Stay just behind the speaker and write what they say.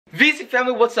VC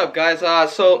family, what's up guys?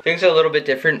 So things are a little bit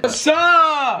different. What's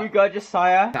up? We got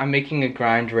Josiah. I'm making a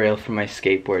grind rail for my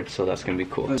skateboard, so that's gonna be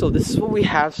cool. So this is what we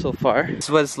have so far. This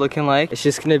is what it's looking like. It's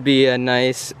just gonna be a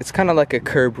nice, it's kind of like a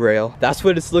curb rail. That's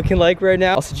what it's looking like right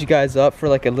now. I'll set you guys up for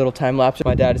like a little time lapse.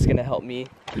 My dad is gonna help me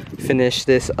finish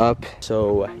this up.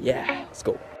 So yeah, let's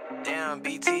go. Damn,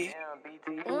 BT.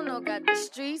 Got the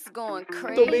streets going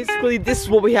crazy. So basically this is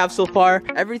what we have so far.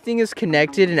 Everything is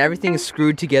connected and everything is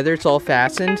screwed together. It's all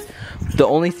fastened. The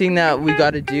only thing that we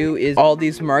got to do is all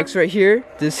these marks right here.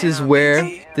 This is where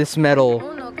this metal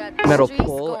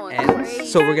pole ends.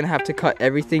 So we're gonna have to cut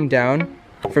everything down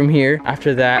from here.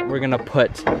 After that, we're gonna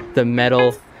put the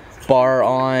metal bar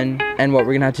on, and what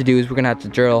we're gonna have to do is we're gonna have to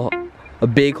drill a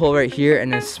big hole right here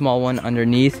and a small one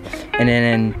underneath, and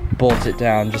then bolt it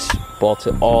down, just bolt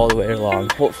it all the way along.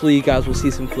 Hopefully you guys will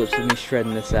see some clips of me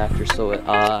shredding this after, so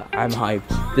I'm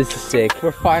hyped. This is sick.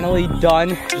 We're finally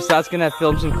done. Josiah's gonna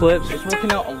film some clips. It's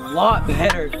working out a lot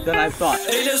better than I thought.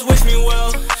 They just wish me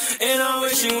well, and I'm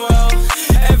wishing well.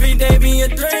 Every day be a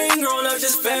dream, grown up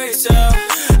just fairy tale.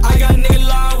 I got nigga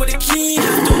law with a key,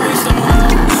 have to wish them well.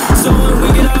 So when we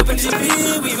get up in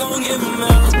TV, we gon' give them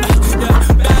hell. Yeah,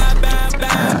 bad, bad, bad,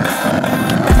 bad,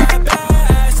 bad, bad,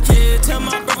 bad kid. Tell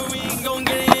my brother we ain't gon'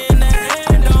 get it in the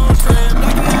hand, don't trip.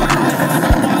 Like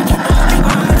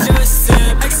I just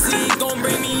sip. XC gon'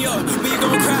 bring me up, we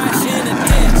gon' crash in the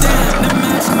ditch. Damn, that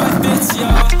match my fits,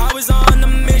 y'all. I was on a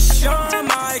mission,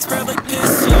 my ex probably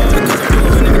pissed, y'all. Cause I'm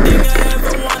doing everything I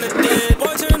ever wanted did.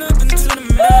 Boy, turn up into the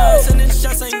mass, and then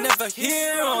shots I never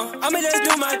hear. I'ma just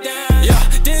do my dance. Yeah,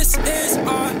 this is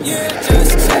our year,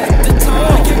 just check the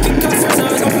time. Kicking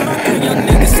customers on my back, young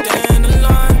niggas stand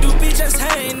alone. Do be just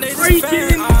hang, they just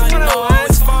fan. I know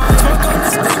it's fine. Talk on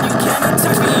this thing, you cannot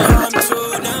touch me, I'm too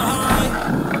damn high.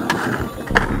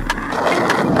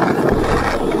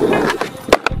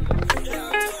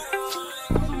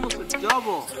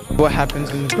 What happens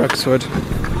in Brookswood?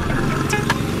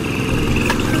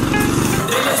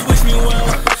 They just wish me well,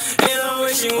 and I'm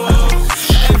wishing well.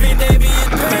 Every day be a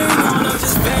dream, grown up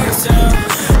just fairy tale.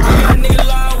 I got a nigga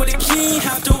law with a key,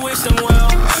 have to wish them well.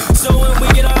 So when we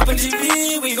get up on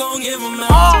TV, we gon' give them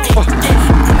out.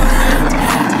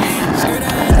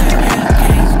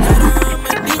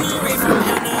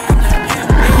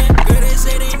 Girl, they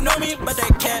say they know me, but they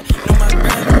can't know my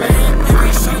brand.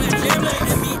 Every song that jam like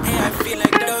NBA, I feel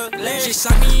like Doug Lane. She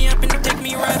suck me up and take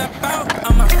me right about.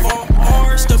 I'm a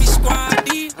 4-4, still be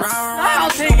squaddy. I'll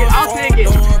take it, I'll take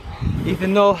it.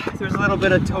 Even though there's a little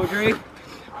bit of toe drag,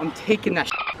 I'm taking that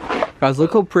shit. Guys,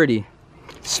 look how pretty.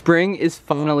 Spring is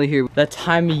finally here. That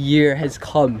time of year has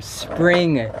come.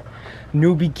 Spring,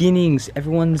 new beginnings.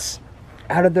 Everyone's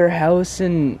out of their house,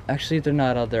 and actually they're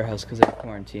not out of their house because they're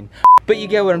quarantined. But you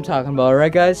get what I'm talking about,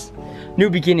 right guys? New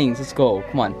beginnings, let's go,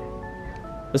 come on.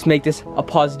 Let's make this a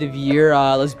positive year.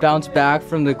 Let's bounce back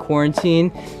from the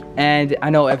quarantine. And I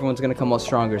know everyone's gonna come out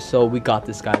stronger, so we got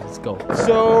this, guys, let's go.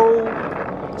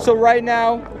 So right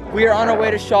now, we are on our way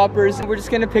to Shoppers. We're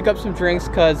just gonna pick up some drinks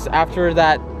because after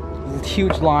that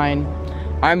huge line,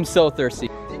 I'm so thirsty.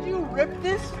 Did you rip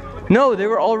this? No, they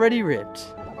were already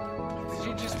ripped. Did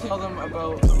you just tell them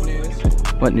about the news?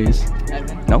 What news?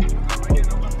 Evan? No?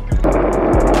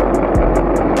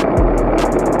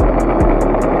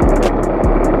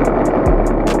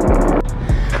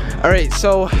 Alright,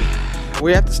 so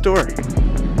we're at the store.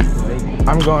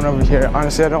 I'm going over here.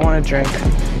 Honestly, I don't want to drink.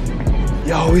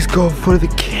 You always go for the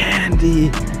candy.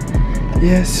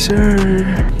 Yes, sir.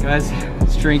 Guys,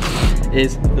 this drink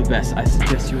is the best. I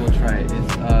suggest you will try it.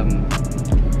 It's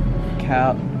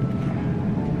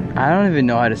I don't even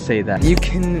know how to say that. You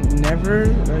can never,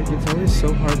 like, it's always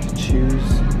so hard to choose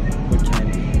what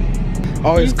candy.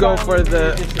 Always go for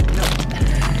the...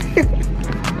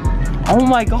 Oh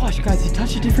my gosh, guys, you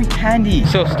touched a different candy.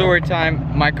 So story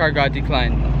time, my car got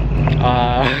declined.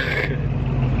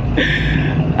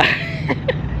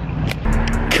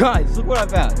 Guys, look what I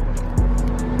found.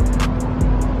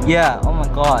 Yeah, oh my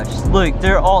gosh. Look,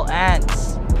 they're all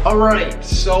ants. Alright,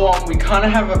 so we kind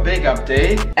of have a big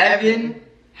update. Evan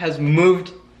has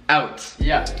moved out.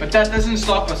 Yeah, but that doesn't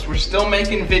stop us. We're still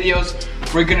making videos.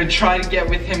 We're gonna try to get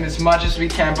with him as much as we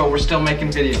can, but we're still making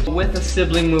videos. With a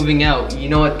sibling moving out, you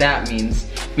know what that means.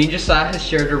 Me and Josiah has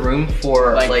shared a room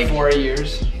for like 4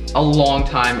 years. A long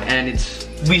time, and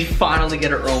we finally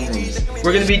get our own rooms.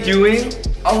 We're gonna be doing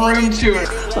a room tour.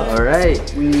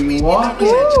 Alright. We walk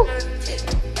it.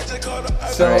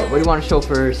 So, what do you want to show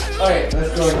first? Alright,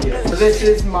 let's go in here. So this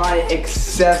is my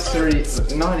accessory,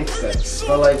 not accessory,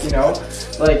 but like, you know,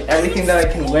 like everything that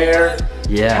I can wear.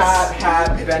 Yes.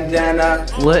 Hat, bandana.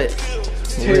 Lit.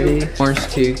 too. Orange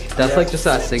too. That's like just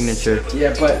that signature.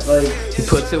 Yeah, but like He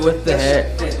puts it with the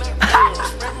head.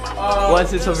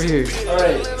 What's this over here?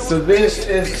 Alright, so this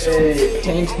is a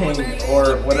painting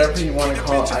or whatever you want to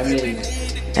call it I made.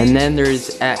 And then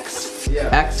there's X. Yeah.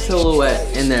 X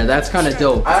silhouette in there. That's kind of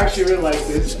dope. I actually really like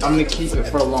this. I'm gonna keep it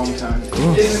for a long time.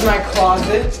 This is my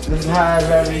closet. This has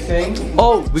everything.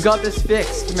 Oh, we got this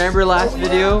fixed. Remember last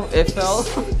video? It fell.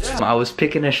 I was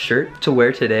picking a shirt to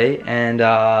wear today and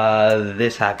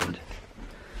this happened.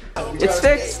 It's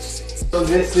fixed. So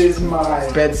this is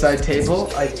my bedside table.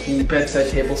 I keep bedside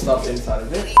table stuff inside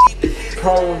of it.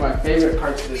 Probably one of my favorite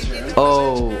parts of this room.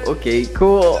 Oh, okay,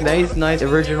 cool. Nice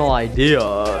original idea.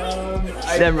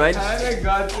 Them, right? I kinda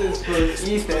got this for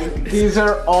Ethan. These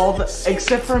are all the,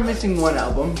 except for I'm missing one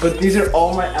album, but these are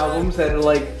all my albums that are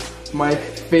like my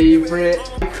favorite.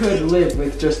 I could live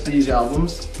with just these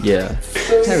albums. Yeah.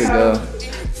 So There we go.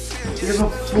 We have a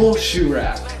full shoe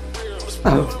rack.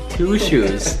 Oh, 2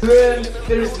 shoes. Then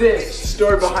there's this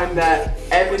story behind that.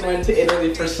 Evan went to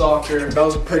Italy for soccer. That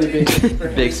was a pretty big for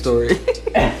him. Big story.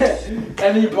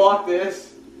 And he bought this.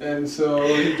 And so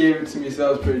he gave it to me, so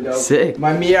that was pretty dope. Sick.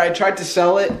 My Mia, I tried to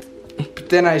sell it, but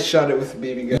then I shot it with a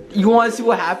BB gun. You want to see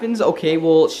what happens? Okay,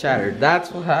 well, it shattered.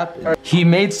 That's what happened. He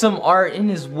made some art in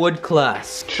his wood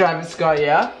class. Travis Scott,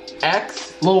 yeah.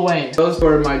 X, Lil Wayne. Those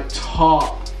were my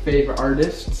top favorite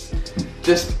artists.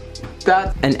 Just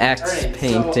that. An X Alright,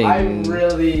 painting. So I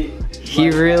really. He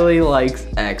really likes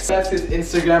X. That's his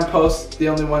Instagram post, the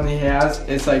only one he has.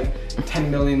 It's like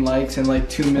 10 million likes and like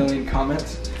 2 million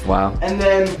comments. Wow. And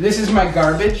then this is my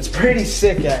garbage. It's pretty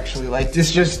sick actually. Like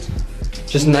this just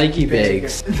Nike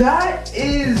bags. That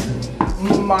is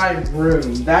my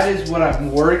room. That is what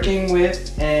I'm working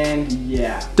with, and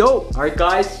yeah. Dope. All right,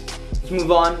 guys, let's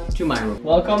move on to my room.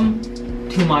 Welcome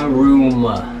to my room.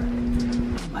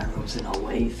 My room's an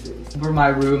oasis. For my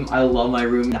room, I love my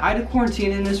room. I had to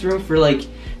quarantine in this room for like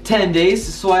 10 days,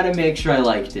 so I had to make sure I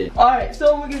liked it. Alright,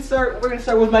 so we're gonna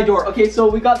start with my door. Okay, so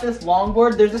we got this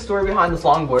longboard. There's a story behind this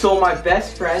longboard. So my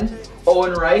best friend,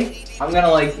 Owen Wright, I'm gonna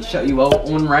like shut you out,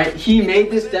 Owen Wright. He made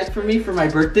this deck for me for my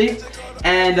birthday.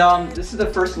 And this is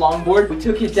the first longboard. We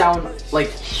took it down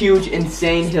like huge,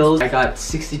 insane hills. I got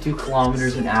 62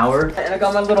 kilometers an hour. And I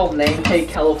got my little name tag,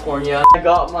 California. I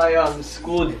got my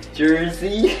school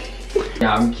jersey.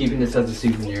 Yeah, I'm keeping this as a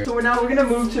souvenir. So now we're gonna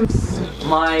move to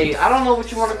my, I don't know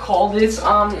what you want to call this.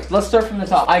 Let's start from the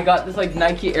top. I got this like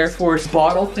Nike Air Force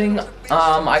bottle thing.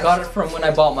 I got it from when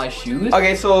I bought my shoes.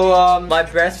 Okay, so my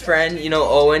best friend, you know,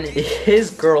 Owen,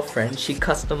 his girlfriend, she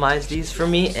customized these for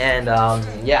me. And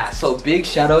yeah, so big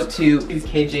shout out to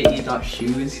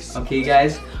KJE.shoes. Okay,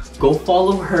 guys, go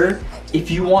follow her. If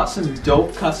you want some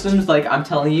dope customs, like I'm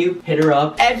telling you, hit her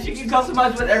up. And she can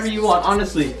customize whatever you want,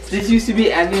 honestly. This used to be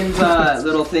Evan's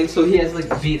little thing, so he has like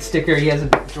a Beat sticker, he has a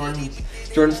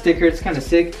Jordan sticker, it's kind of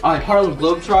sick. Harlem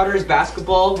Globetrotters,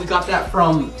 basketball, we got that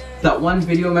from that one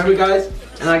video, remember guys?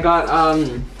 And I got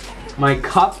my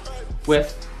cup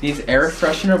with these air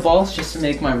freshener balls just to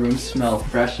make my room smell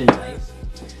fresh and nice.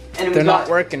 And They're not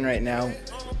working right now.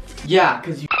 Yeah,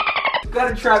 because you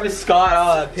got a Travis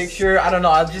Scott picture. I don't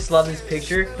know, I just love this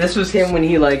picture. This was him when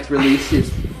he like released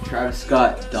his Travis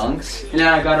Scott dunks. And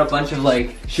then I got a bunch of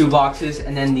like shoe boxes,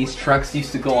 and then these trucks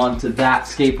used to go onto that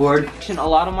skateboard. And a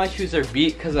lot of my shoes are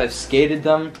beat because I've skated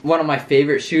them. One of my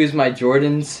favorite shoes, my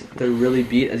Jordans, they're really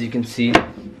beat as you can see.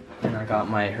 And I got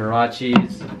my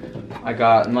Hirachis. I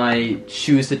got my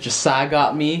shoes that Josiah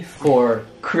got me for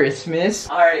Christmas.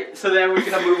 Alright, so then we're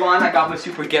gonna move on. I got my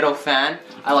super ghetto fan.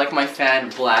 I like my fan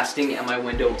blasting and my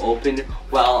window open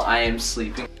while I am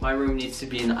sleeping. My room needs to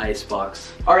be an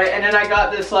icebox. Alright, and then I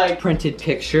got this like printed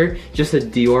picture, just a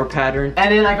Dior pattern.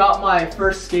 And then I got my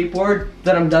first skateboard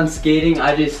that I'm done skating.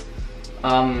 I just,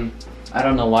 I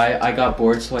don't know why. I got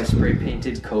bored, so I spray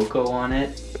painted Coco on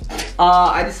it.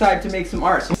 I decided to make some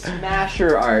art, some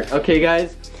smasher art. Okay,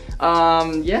 guys?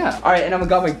 Yeah. Alright, and I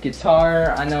got my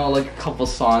guitar. I know like a couple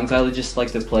songs I would just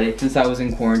like to play. Since I was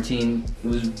in quarantine, it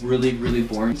was really, really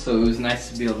boring. So it was nice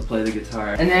to be able to play the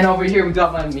guitar. And then over here we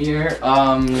got my mirror.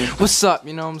 What's up,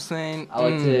 you know what I'm saying? I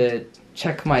like to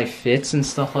check my fits and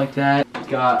stuff like that.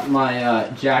 Got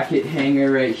my jacket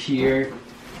hanger right here.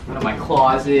 Got my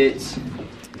closet.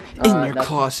 In your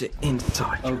closet,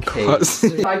 inside your Okay.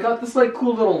 closet. I got this like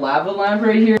cool little lava lamp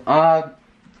right here.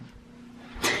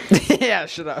 Yeah,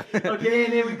 shut up. Okay,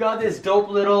 and then we got this dope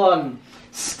little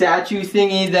statue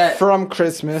thingy that From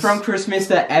Christmas.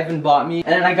 that Evan bought me.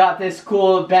 And then I got this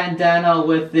cool bandana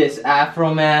with this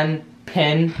Afro Man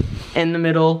pin in the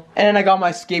middle. And then I got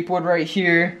my skateboard right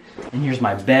here. And here's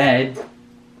my bed.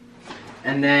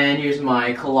 And then here's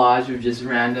my collage of just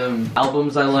random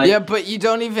albums I like. Yeah, but you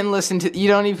don't even listen to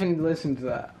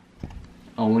that.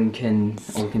 Owen can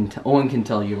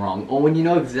tell you wrong. Owen, you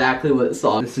know exactly what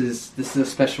song. This is a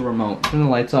special remote. Turn the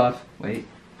lights off. Wait.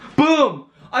 Boom!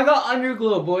 I got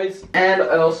underglow, boys. And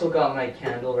I also got my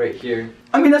candle right here.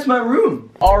 I mean, that's my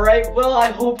room. Alright, well, I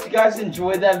hope you guys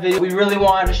enjoyed that video. We really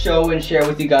wanted to show and share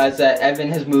with you guys that Evan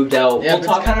has moved out. Yeah, it's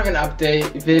kind of an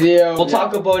update video. We'll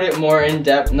talk about it more in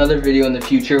depth, another video in the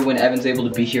future when Evan's able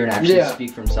to be here and actually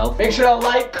speak for himself. Make sure to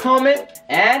like, comment,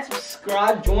 and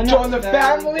subscribe. Join the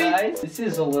family. Guys. This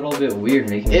is a little bit weird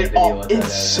making a video with that.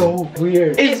 It's so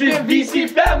weird. It's the VC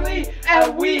family,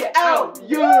 and we out.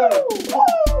 Yeah.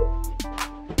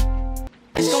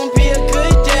 It's gonna be a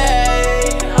good day.